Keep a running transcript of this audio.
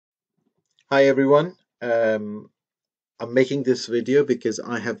Hi everyone. I'm making this video because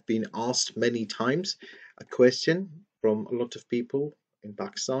I have been asked many times a question from a lot of people in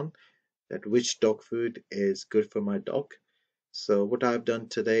Pakistan that which dog food is good for my dog. So what I've done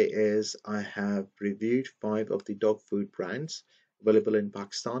today is I have reviewed 5 of the dog food brands available in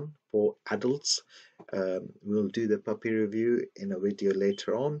Pakistan for adults. We'll do the puppy review in a video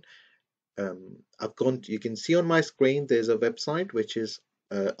later on. You can see on my screen there's a website which is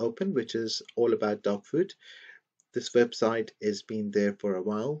open, which is all about dog food. This website has been there for a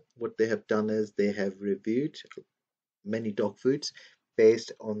while. What they have done is they have reviewed many dog foods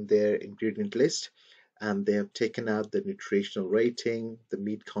based on their ingredient list, and they have taken out the nutritional rating, the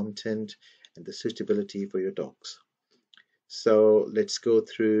meat content, and the suitability for your dogs. So let's go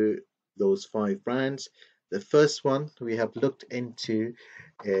through those 5 brands. The first one we have looked into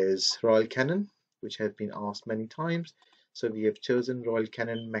is Royal Canin, which has been asked many times. So we have chosen Royal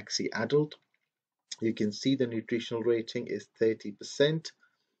Canin Maxi Adult. You can see the nutritional rating is 30%.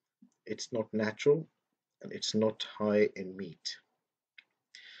 It's not natural and it's not high in meat.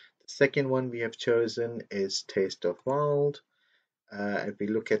 The second one we have chosen is Taste of Wild. If we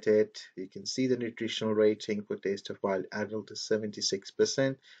look at it, you can see the nutritional rating for Taste of Wild Adult is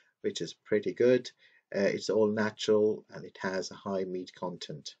 76%, which is pretty good. It's all natural and it has a high meat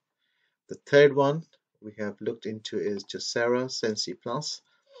content. The third one we have looked into is Jacera Sensi Plus.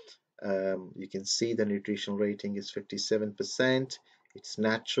 You can see the nutritional rating is 57%. It's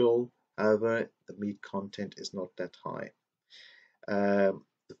natural, however, the meat content is not that high. The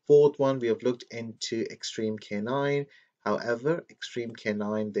fourth one we have looked into Extreme K9. However, Extreme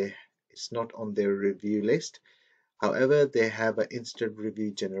K9 it's not on their review list. However, they have an instant review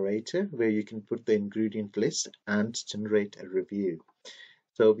generator where you can put the ingredient list and generate a review.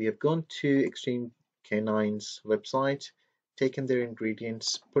 So we have gone to Extreme K9's website, taken their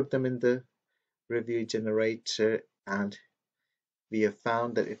ingredients, put them in the review generator, and we have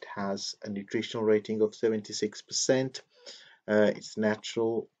found that it has a nutritional rating of 76%. It's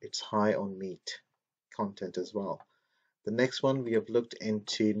natural, it's high on meat content as well. The next one we have looked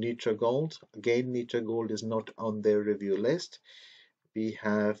into NutraGold. Again, NutraGold is not on their review list. We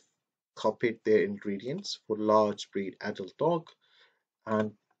have copied their ingredients for large breed adult dog,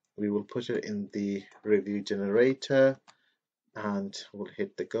 and we will put it in the review generator and we'll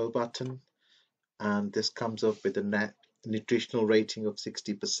hit the go button, and this comes up with a nutritional rating of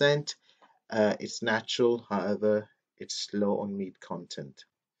 60%. It's natural, however, it's low on meat content.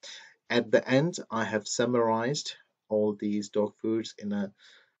 At the end, I have summarized all these dog foods in a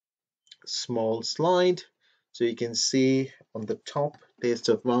small slide. So you can see on the top, Taste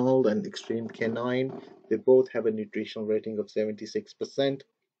of Wild and Extreme Canine, they both have a nutritional rating of 76%.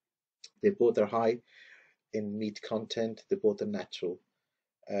 They both are high in meat content. They both are natural.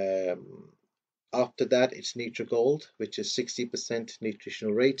 Um, After that, it's NutriGold, which is 60%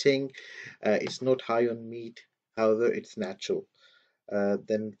 nutritional rating. It's not high on meat, however, it's natural.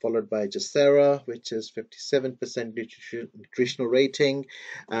 Then followed by Jacera, which is 57% nutritional rating.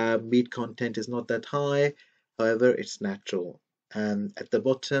 Meat content is not that high, however, it's natural. And at the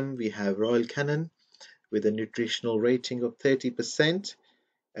bottom, we have Royal Canin with a nutritional rating of 30%.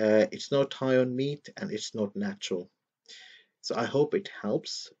 It's not high on meat and it's not natural. So I hope it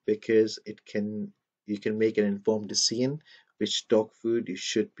helps because you can make an informed decision which dog food you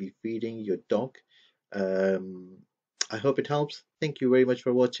should be feeding your dog. Um, I hope it helps. Thank you very much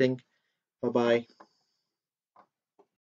for watching. Bye bye.